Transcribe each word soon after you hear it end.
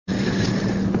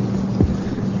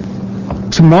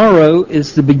Tomorrow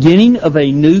is the beginning of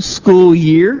a new school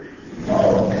year.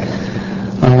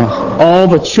 All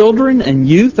the children and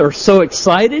youth are so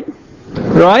excited,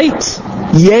 right?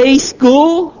 Yay,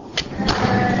 school!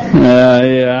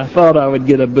 I thought I would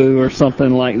get a boo or something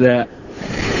like that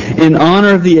in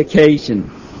honor of the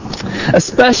occasion.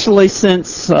 Especially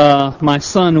since my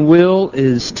son Will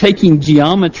is taking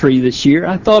geometry this year,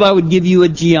 I thought I would give you a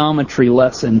geometry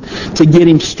lesson to get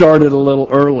him started a little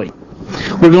early.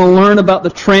 We're going to learn about the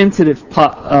transitive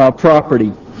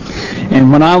property.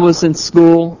 And when I was in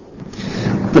school,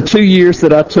 the 2 years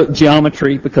that I took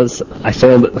geometry, because I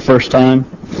failed it the first time,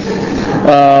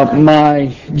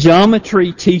 my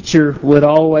geometry teacher would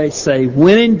always say,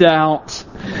 when in doubt,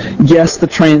 guess the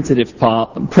transitive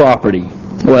property.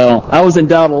 Well, I was in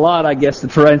doubt a lot. I guessed the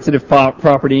transitive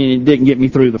property, and it didn't get me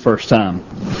through the first time.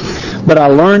 But I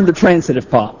learned the transitive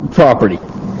property.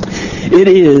 It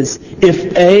is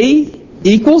if A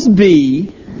equals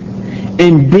B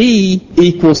and B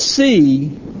equals C,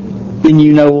 then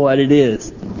you know what it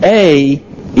is. A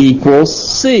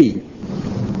equals C.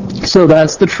 So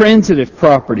that's the transitive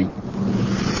property.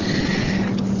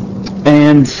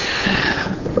 And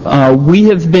we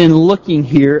have been looking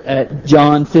here at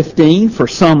John 15 for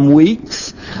some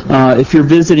weeks. If you're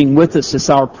visiting with us, it's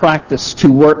our practice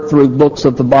to work through books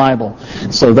of the Bible.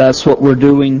 So that's what we're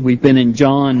doing. We've been in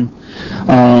John,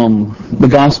 the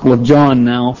Gospel of John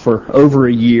now for over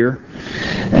a year.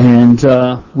 And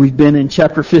we've been in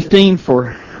chapter 15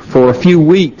 for a few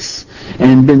weeks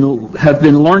and have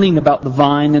been learning about the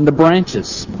vine and the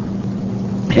branches.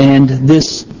 And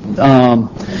this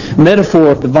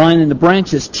metaphor of the vine and the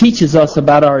branches teaches us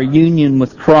about our union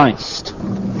with Christ.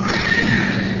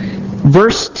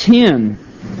 Verse 10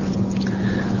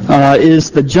 is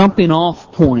the jumping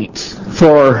off point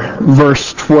for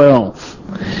verse 12.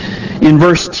 In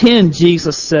verse 10,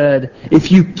 Jesus said,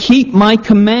 if you keep my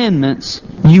commandments,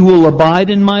 you will abide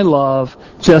in my love,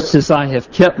 just as I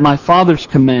have kept my Father's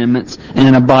commandments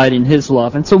and abide in His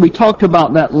love. And so we talked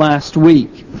about that last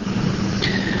week.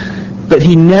 But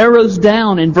he narrows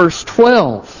down in verse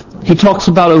 12. He talks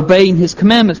about obeying His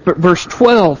commandments, but verse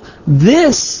 12,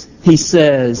 this, he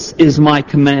says, is my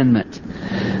commandment,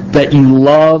 that you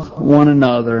love one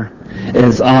another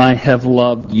as I have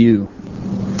loved you.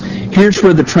 Here's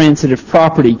where the transitive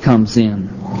property comes in.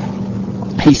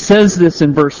 He says this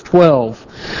in verse 12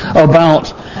 about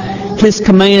His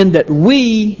command that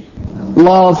we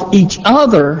love each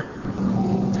other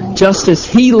just as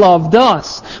He loved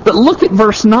us. But look at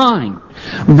verse 9.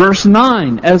 Verse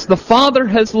 9, as the Father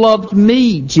has loved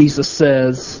me, Jesus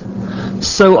says,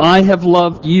 so I have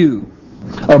loved you.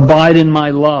 Abide in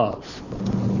my love.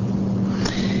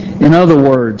 In other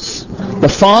words, the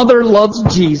Father loves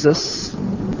Jesus,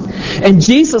 and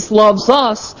Jesus loves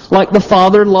us like the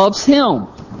Father loves Him.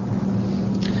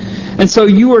 And so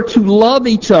you are to love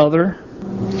each other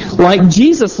like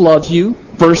Jesus loves you,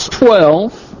 verse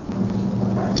 12.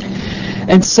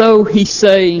 And so he's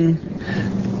saying,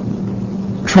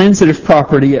 transitive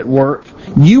property at work,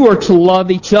 you are to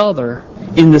love each other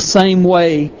in the same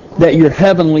way that your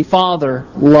Heavenly Father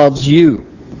loves you.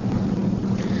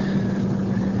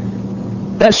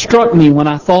 That struck me when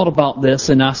I thought about this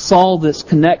and I saw this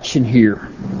connection here.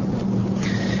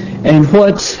 And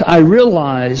what I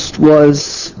realized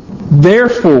was,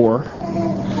 therefore,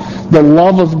 the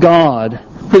love of God,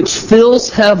 which fills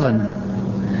heaven,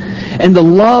 and the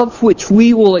love which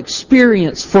we will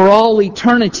experience for all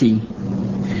eternity,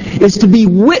 is to be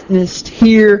witnessed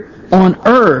here on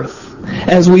earth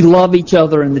as we love each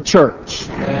other in the church.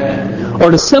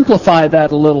 Or to simplify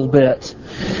that a little bit,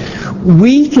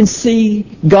 we can see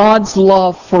God's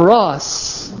love for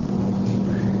us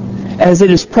as it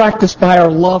is practiced by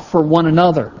our love for one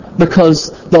another.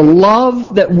 Because the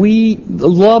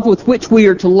love with which we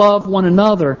are to love one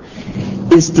another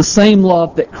is the same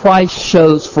love that Christ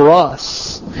shows for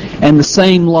us, and the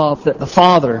same love that the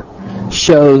Father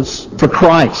shows for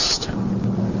Christ.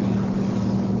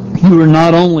 You are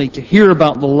not only to hear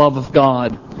about the love of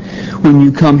God when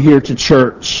you come here to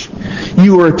church,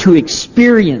 you are to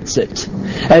experience it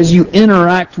as you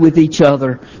interact with each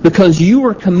other, because you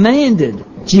are commanded,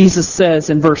 Jesus says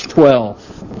in verse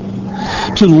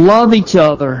 12, to love each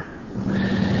other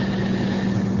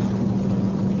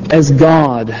as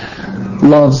God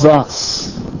loves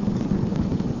us.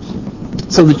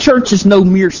 So the church is no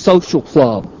mere social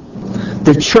club.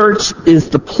 The church is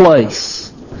the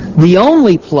place, the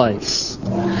only place,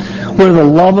 where the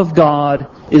love of God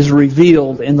is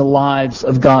revealed in the lives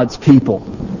of God's people.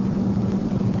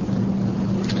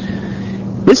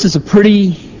 This is a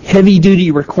pretty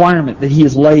heavy-duty requirement that He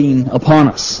is laying upon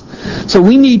us. So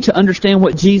we need to understand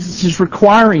what Jesus is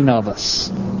requiring of us.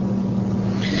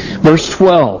 Verse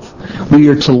 12, we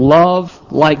are to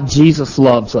love like Jesus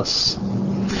loves us.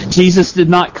 Jesus did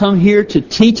not come here to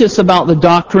teach us about the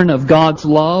doctrine of God's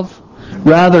love.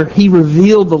 Rather, He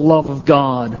revealed the love of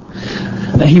God.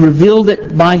 He revealed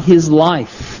it by His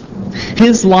life.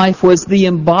 His life was the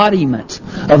embodiment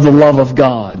of the love of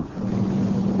God.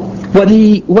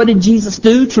 What did Jesus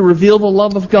do to reveal the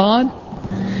love of God?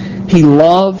 He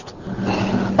loved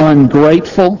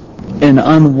ungrateful and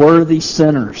unworthy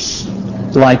sinners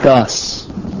like us.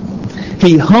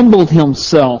 He humbled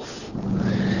Himself,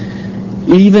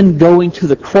 even going to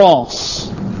the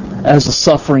cross as a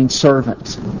suffering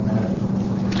servant.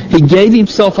 He gave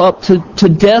Himself up to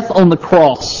death on the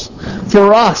cross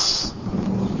for us.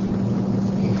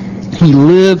 He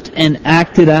lived and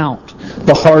acted out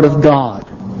the heart of God.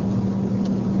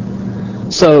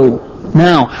 So,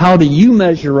 now, how do you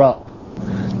measure up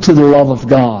to the love of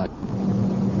God?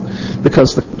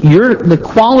 Because the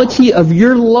quality of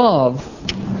your love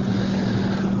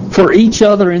for each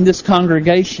other in this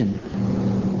congregation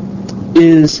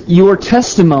is your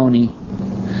testimony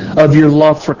of your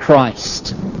love for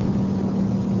Christ.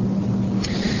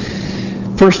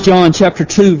 1 John chapter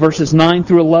 2, verses 9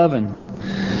 through 11.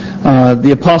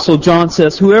 The Apostle John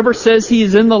says, "Whoever says he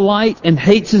is in the light and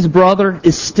hates his brother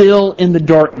is still in the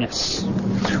darkness.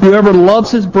 Whoever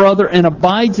loves his brother and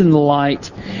abides in the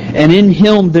light, and in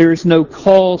him there is no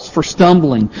cause for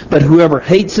stumbling. But whoever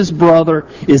hates his brother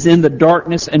is in the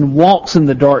darkness and walks in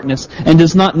the darkness and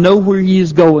does not know where he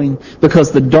is going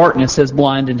because the darkness has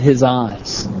blinded his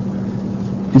eyes."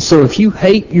 And so if you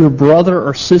hate your brother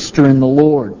or sister in the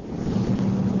Lord,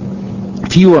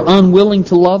 if you are unwilling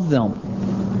to love them,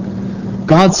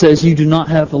 God says you do not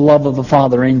have the love of the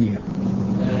Father in you.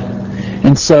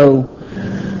 And so,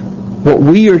 what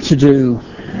we are to do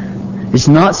is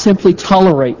not simply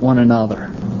tolerate one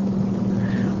another.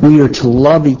 We are to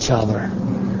love each other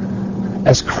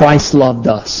as Christ loved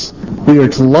us. We are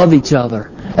to love each other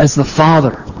as the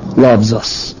Father loves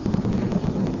us.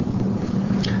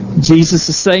 Jesus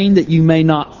is saying that you may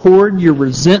not hoard your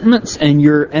resentments and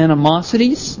your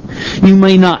animosities. You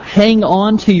may not hang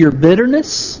on to your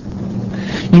bitterness.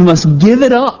 You must give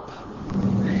it up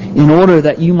in order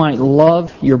that you might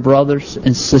love your brothers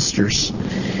and sisters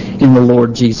in the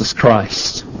Lord Jesus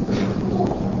Christ.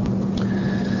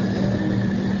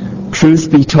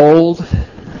 Truth be told,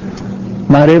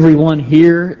 not everyone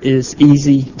here is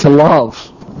easy to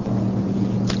love.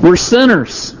 We're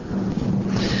sinners.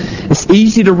 It's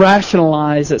easy to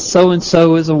rationalize that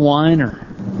so-and-so is a whiner.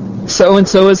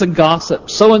 So-and-so is a gossip.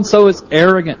 So-and-so is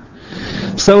arrogant.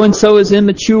 So-and-so is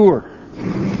immature.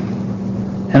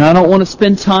 And I don't want to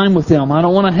spend time with them. I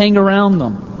don't want to hang around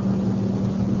them.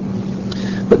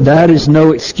 But that is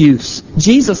no excuse.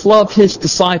 Jesus loved His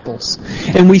disciples.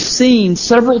 And we've seen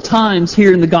several times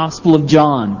here in the Gospel of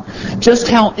John just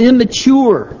how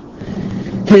immature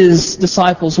His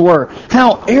disciples were.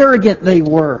 How arrogant they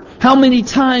were. How many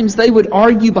times they would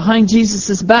argue behind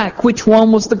Jesus' back which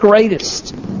one was the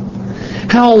greatest.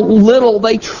 How little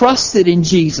they trusted in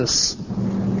Jesus.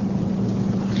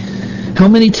 How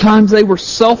many times they were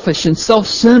selfish and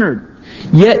self-centered.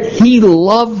 Yet He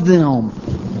loved them.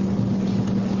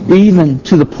 Even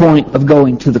to the point of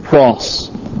going to the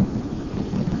cross.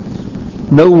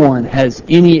 No one has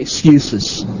any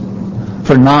excuses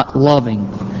for not loving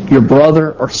your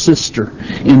brother or sister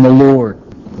in the Lord.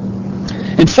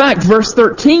 In fact, verse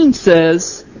 13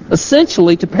 says,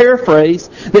 essentially, to paraphrase,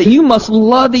 that you must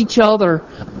love each other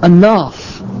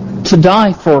enough to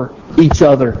die for each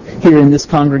other here in this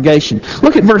congregation.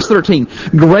 Look at verse 13.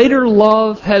 Greater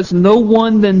love has no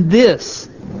one than this,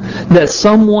 that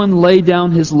someone lay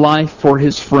down his life for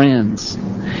his friends.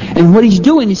 And what He's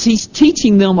doing is He's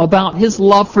teaching them about His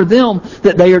love for them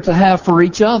that they are to have for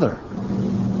each other.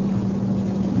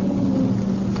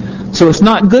 So it's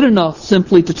not good enough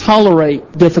simply to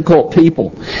tolerate difficult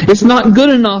people. It's not good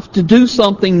enough to do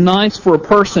something nice for a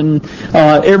person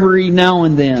every now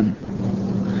and then.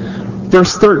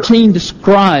 Verse 13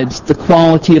 describes the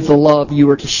quality of the love you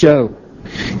are to show.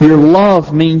 Your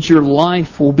love means your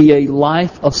life will be a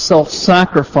life of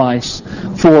self-sacrifice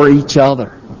for each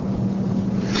other.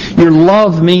 Your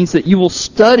love means that you will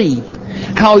study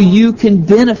how you can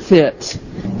benefit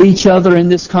each other in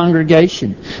this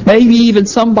congregation. Maybe even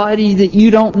somebody that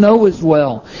you don't know as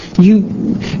well.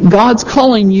 God's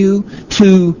calling you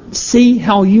to see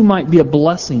how you might be a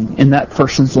blessing in that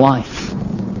person's life.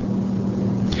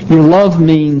 Your love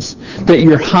means that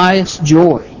your highest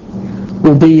joy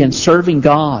will be in serving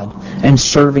God and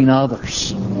serving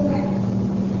others.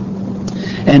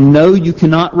 and know you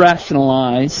cannot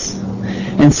rationalize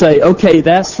and say, okay,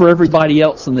 that's for everybody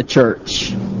else in the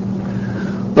church.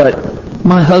 But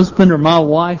my husband or my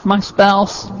wife, my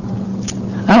spouse,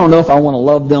 I don't know if I want to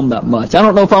love them that much. I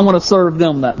don't know if I want to serve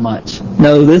them that much.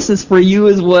 No, this is for you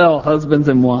as well, husbands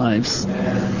and wives.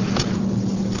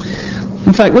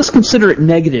 In fact, let's consider it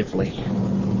negatively.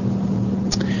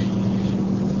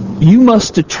 You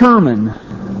must determine,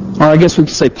 or I guess we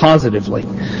could say positively,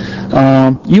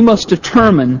 you must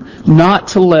determine not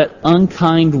to let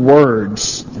unkind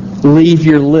words leave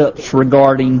your lips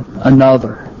regarding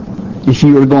another if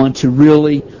you are going to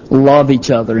really love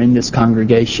each other in this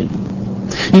congregation.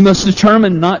 You must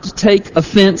determine not to take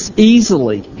offense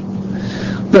easily,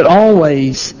 but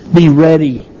always be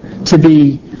ready to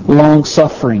be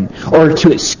long-suffering or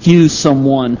to excuse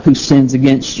someone who sins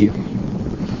against you.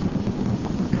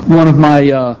 One of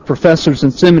my professors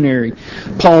in seminary,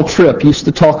 Paul Tripp, used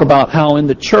to talk about how in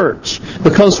the church,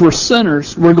 because we're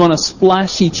sinners, we're going to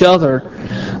splash each other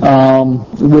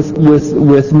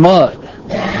with mud.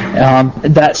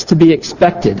 That's to be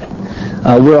expected.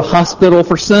 We're a hospital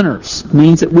for sinners. It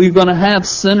means that we're going to have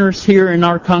sinners here in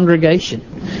our congregation.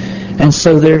 And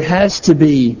so there has to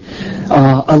be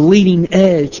a leading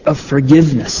edge of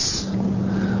forgiveness,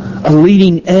 a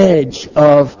leading edge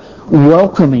of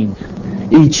welcoming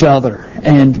each other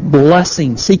and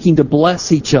blessing, seeking to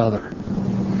bless each other.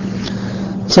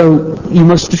 So you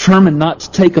must determine not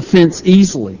to take offense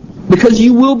easily, because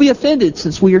you will be offended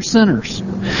since we are sinners.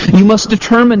 You must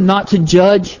determine not to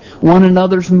judge one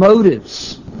another's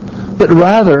motives, but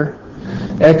rather,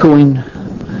 echoing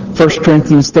 1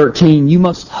 Corinthians 13, you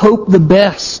must hope the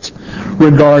best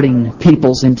regarding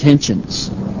people's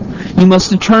intentions. You must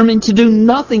determine to do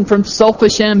nothing from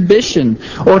selfish ambition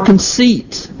or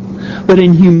conceit, but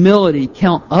in humility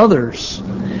count others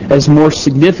as more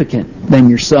significant than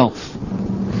yourself.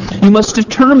 You must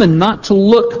determine not to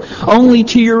look only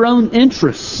to your own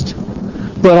interest,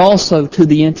 but also to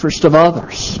the interest of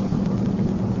others.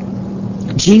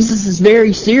 Jesus is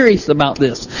very serious about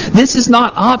this. This is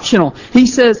not optional. He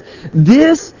says,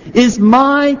 "This is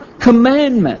my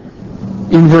commandment,"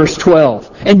 in verse 12.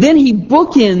 And then he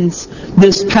bookends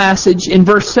this passage in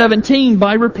verse 17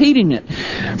 by repeating it.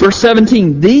 Verse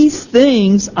 17, "These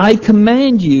things I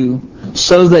command you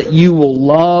so that you will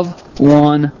love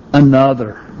one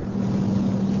another."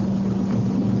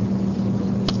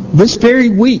 This very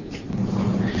week,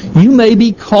 you may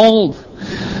be called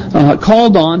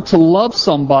on to love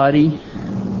somebody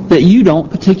that you don't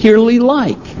particularly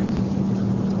like.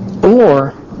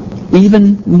 Or,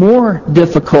 even more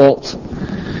difficult,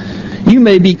 you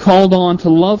may be called on to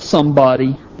love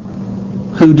somebody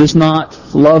who does not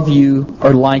love you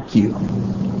or like you.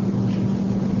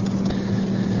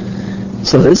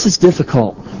 So this is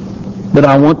difficult, but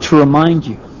I want to remind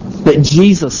you that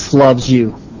Jesus loves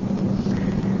you.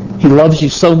 He loves you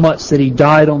so much that He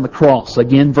died on the cross.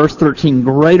 Again, verse 13,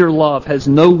 "Greater love has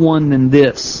no one than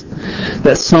this,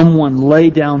 that someone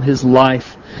lay down his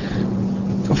life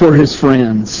for his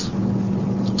friends."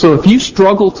 So if you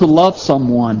struggle to love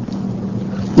someone,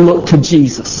 look to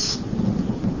Jesus.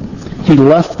 He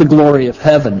left the glory of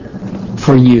heaven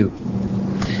for you.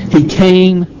 He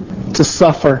came to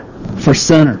suffer for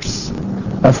sinners,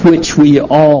 of which we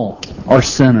all are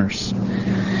sinners.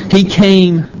 He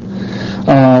came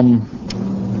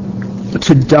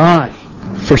to die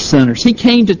for sinners. He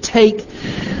came to take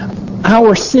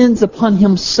our sins upon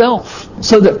Himself,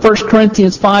 so that 1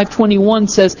 Corinthians 5:21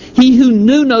 says, "He who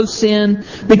knew no sin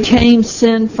became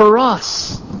sin for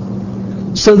us,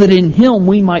 so that in Him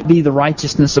we might be the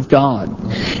righteousness of God."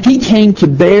 He came to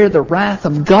bear the wrath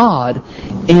of God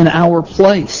in our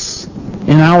place,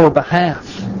 in our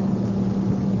behalf.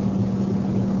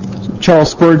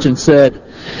 Charles Spurgeon said,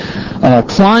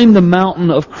 "Climb the mountain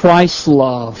of Christ's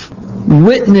love,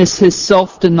 witness His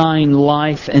self-denying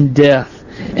life and death,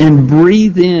 and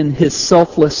breathe in His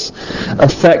selfless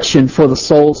affection for the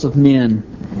souls of men,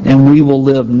 and we will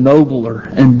live nobler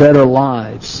and better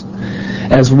lives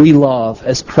as we love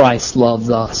as Christ loves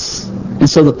us." And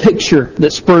so the picture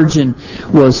that Spurgeon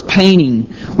was painting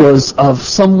was of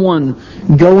someone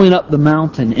going up the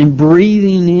mountain and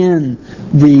breathing in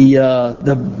the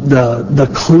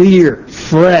clear,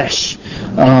 fresh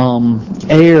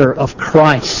air of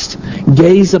Christ.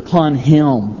 Gaze upon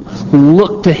Him.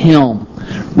 Look to Him.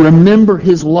 Remember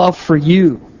His love for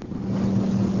you.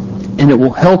 And it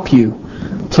will help you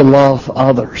to love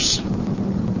others.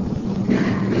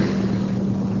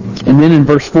 And then in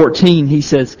verse 14 he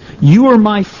says, "You are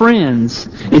my friends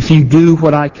if you do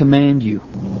what I command you."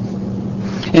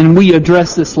 And we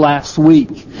addressed this last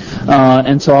week.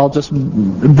 And so I'll just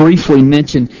briefly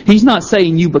mention, he's not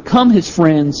saying you become his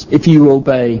friends if you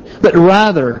obey, but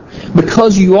rather,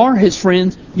 because you are his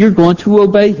friends, you're going to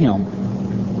obey him.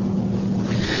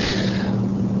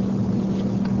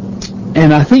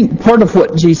 And I think part of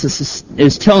what Jesus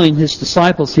is telling his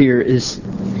disciples here is,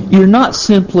 you're not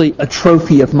simply a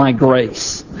trophy of my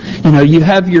grace. You know, you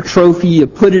have your trophy, you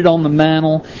put it on the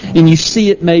mantle, and you see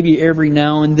it maybe every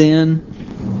now and then.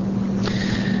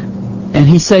 And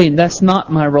he's saying, that's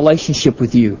not my relationship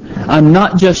with you. I'm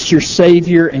not just your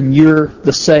Savior and you're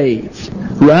the saved.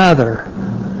 Rather,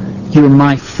 you're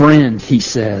my friend, he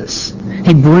says.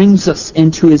 He brings us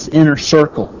into his inner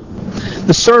circle.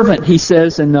 The servant, he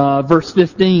says in verse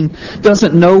 15,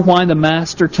 doesn't know why the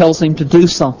master tells him to do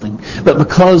something. But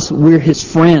because we're his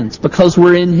friends, because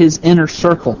we're in his inner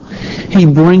circle, he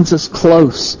brings us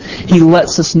close. He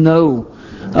lets us know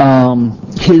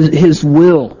his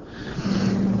will,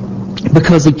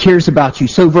 because he cares about you.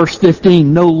 So verse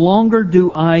 15, no longer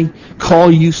do I call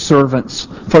you servants,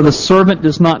 for the servant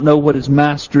does not know what his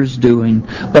master is doing,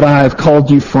 but I have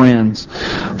called you friends.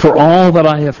 For all that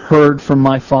I have heard from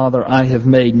my Father I have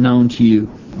made known to you.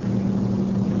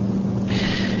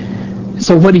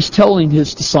 So what he's telling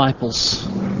his disciples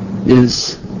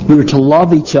is, we are to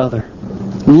love each other.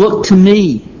 Look to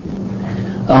me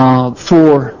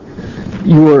for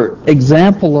your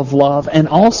example of love, and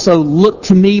also look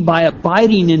to me by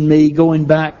abiding in me, going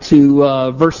back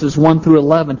to verses 1 through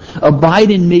 11. Abide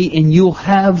in me and you'll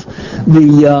have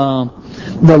the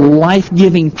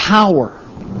life-giving power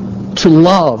to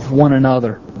love one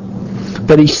another.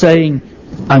 But he's saying,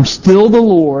 I'm still the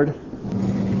Lord,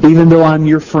 even though I'm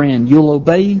your friend. You'll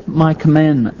obey my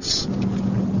commandments.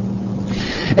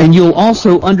 And you'll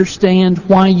also understand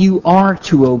why you are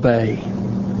to obey,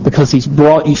 because he's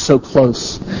brought you so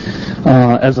close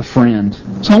as a friend.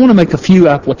 So I want to make a few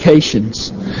applications.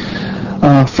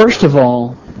 First of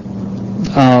all,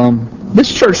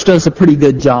 this church does a pretty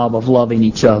good job of loving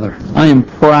each other. I am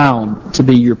proud to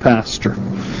be your pastor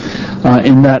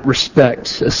in that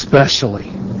respect, especially.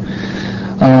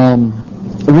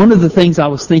 One of the things I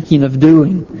was thinking of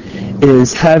doing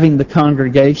is having the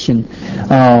congregation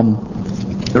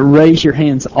raise your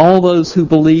hands, all those who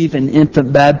believe in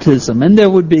infant baptism. And there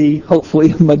would be,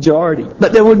 hopefully, a majority.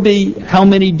 But there would be, how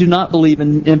many do not believe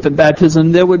in infant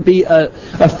baptism? There would be a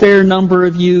fair number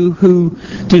of you who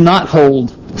do not hold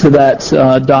to that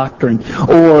doctrine.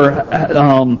 Or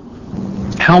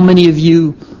how many of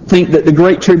you think that the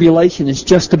Great Tribulation is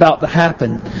just about to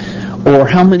happen? Or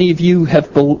how many of you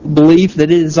have believed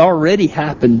that it has already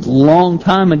happened a long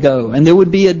time ago? And there would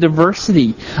be a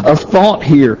diversity of thought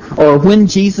here. Or when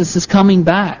Jesus is coming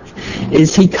back.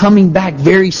 Is he coming back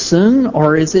very soon?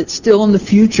 Or is it still in the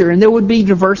future? And there would be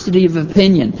diversity of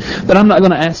opinion. But I'm not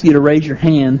going to ask you to raise your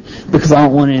hand because I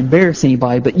don't want to embarrass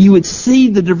anybody. But you would see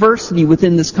the diversity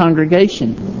within this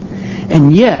congregation.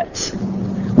 And yet,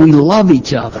 we love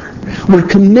each other. We're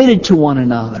committed to one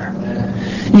another.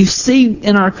 You see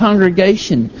in our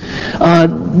congregation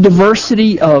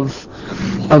diversity of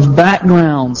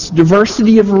backgrounds,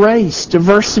 diversity of race,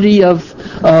 diversity of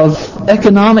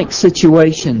economic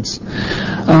situations.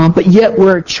 But yet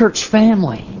we're a church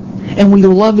family. And we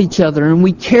love each other and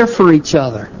we care for each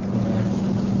other.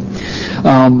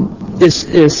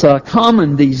 It's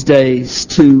common these days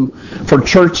for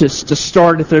churches to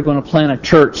start, if they're going to plant a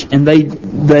church, and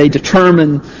they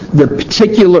determine the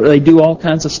particular, they do all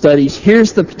kinds of studies.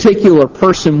 Here's the particular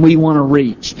person we want to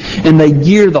reach. And they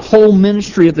gear the whole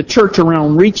ministry of the church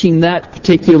around reaching that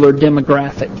particular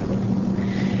demographic.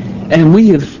 And we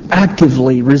have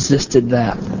actively resisted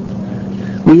that.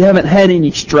 We haven't had any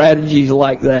strategies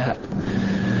like that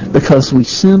because we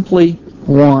simply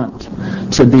want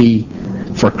to be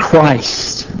for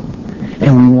Christ,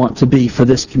 and we want to be for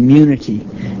this community,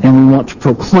 and we want to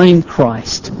proclaim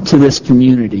Christ to this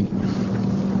community,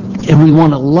 and we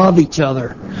want to love each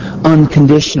other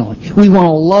unconditionally. We want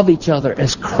to love each other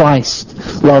as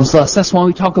Christ loves us. That's why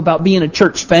we talk about being a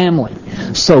church family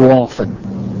so often.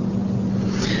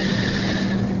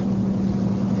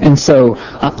 And so,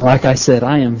 like I said,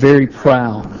 I am very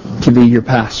proud to be your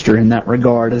pastor in that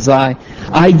regard, as I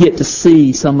get to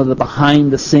see some of the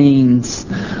behind the scenes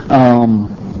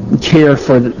care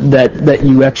for that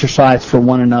you exercise for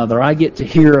one another. I get to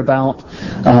hear about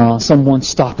someone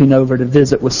stopping over to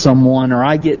visit with someone, or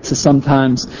I get to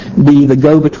sometimes be the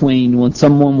go-between when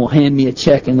someone will hand me a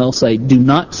check and they'll say, do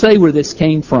not say where this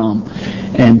came from,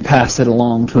 and pass it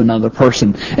along to another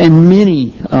person. And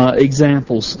many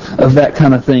examples of that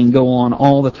kind of thing go on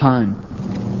all the time.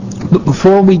 But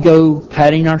before we go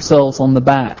patting ourselves on the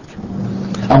back,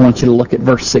 I want you to look at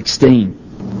verse 16.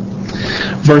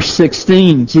 Verse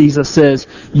 16, Jesus says,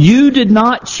 "You did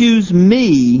not choose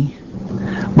me,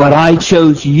 but I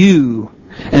chose you,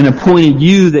 and appointed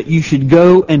you that you should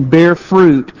go and bear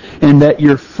fruit, and that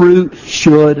your fruit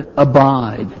should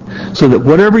abide, so that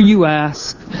whatever you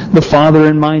ask the Father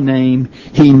in my name,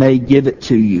 He may give it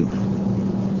to you."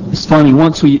 It's funny,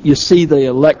 once you see the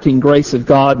electing grace of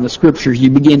God in the Scriptures, you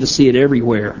begin to see it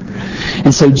everywhere.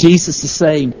 And so Jesus is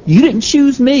saying, you didn't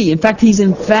choose me. In fact, He's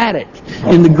emphatic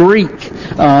in the Greek.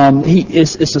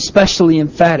 It's especially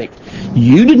emphatic.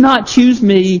 You did not choose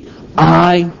me,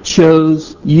 I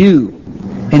chose you.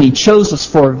 And He chose us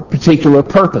for a particular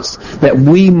purpose, that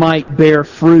we might bear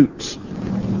fruit.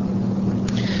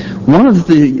 One of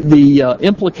the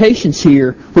implications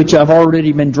here, which I've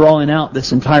already been drawing out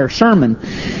this entire sermon,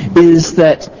 is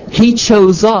that He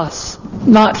chose us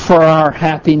not for our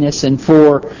happiness and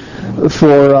for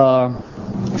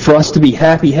us to be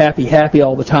happy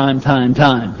all the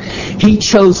time. He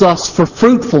chose us for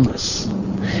fruitfulness.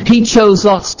 He chose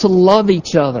us to love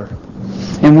each other.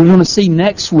 And we're going to see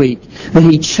next week that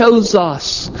He chose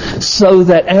us so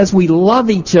that as we love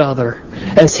each other,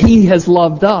 as He has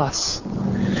loved us,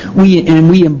 we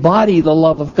embody the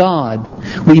love of God,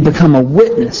 we become a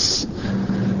witness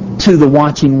to the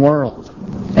watching world.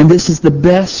 And this is the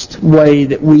best way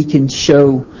that we can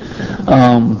show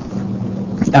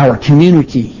our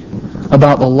community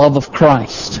about the love of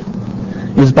Christ,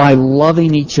 is by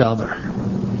loving each other.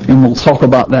 And we'll talk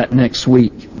about that next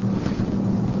week.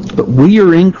 But we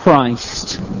are in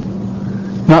Christ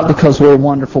not because we're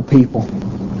wonderful people.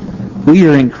 We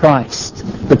are in Christ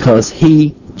because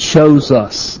He chose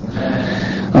us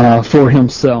for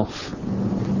Himself.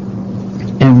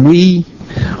 And we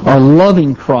are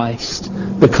loving Christ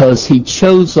because He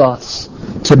chose us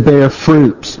to bear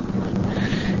fruit.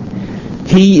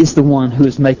 He is the one who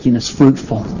is making us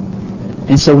fruitful.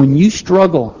 And so when you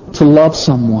struggle to love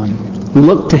someone,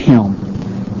 look to Him.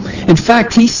 In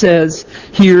fact, He says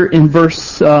here in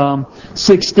verse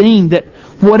 16 that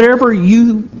whatever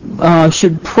you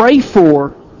should pray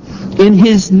for in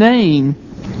His name,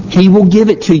 He will give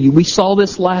it to you. We saw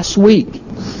this last week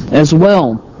as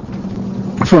well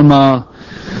from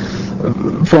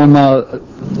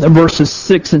verses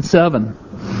 6 and 7.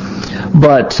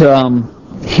 But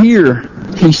here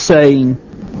He's saying,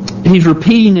 He's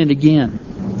repeating it again.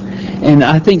 And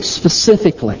I think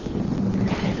specifically,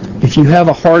 if you have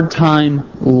a hard time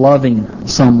loving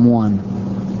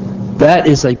someone, that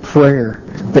is a prayer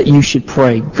that you should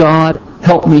pray. God,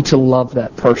 help me to love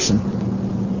that person.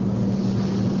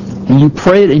 And you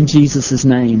pray it in Jesus'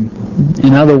 name.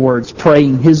 In other words,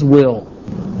 praying His will.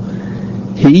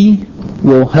 He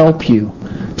will help you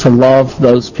to love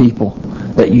those people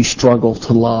that you struggle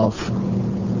to love.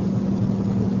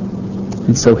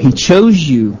 And so He chose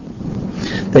you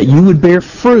that you would bear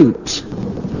fruit,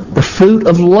 the fruit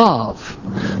of love,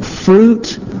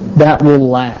 fruit that will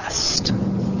last.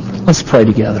 Let's pray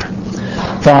together.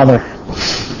 Father,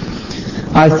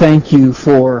 I thank You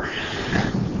for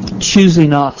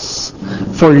choosing us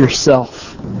for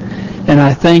Yourself. And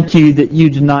I thank You that You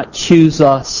did not choose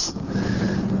us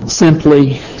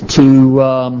simply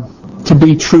to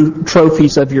be true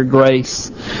trophies of Your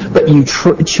grace, but You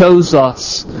chose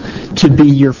us to be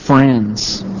Your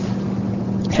friends.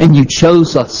 And You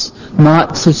chose us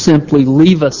not to simply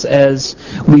leave us as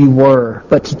we were,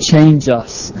 but to change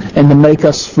us and to make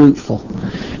us fruitful.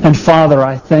 And Father,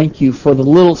 I thank You for the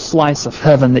little slice of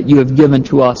heaven that You have given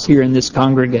to us here in this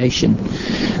congregation,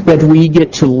 that we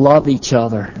get to love each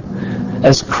other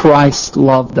as Christ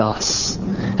loved us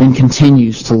and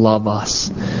continues to love us.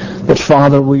 But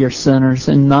Father, we are sinners,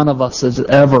 and none of us has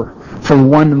ever, for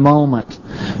one moment,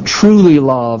 truly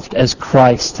loved as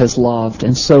Christ has loved.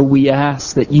 And so we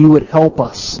ask that You would help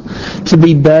us to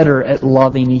be better at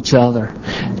loving each other,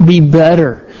 be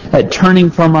better at turning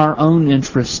from our own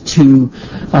interest to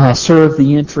serve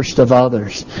the interest of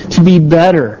others, to be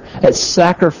better at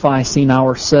sacrificing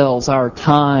ourselves, our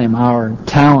time, our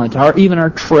talent, even our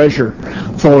treasure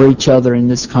for each other in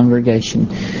this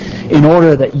congregation, in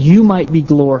order that You might be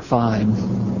glorified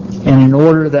and in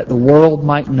order that the world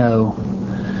might know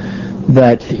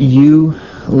that You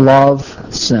love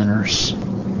sinners.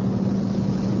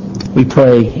 We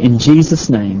pray in Jesus'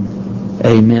 name.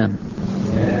 Amen.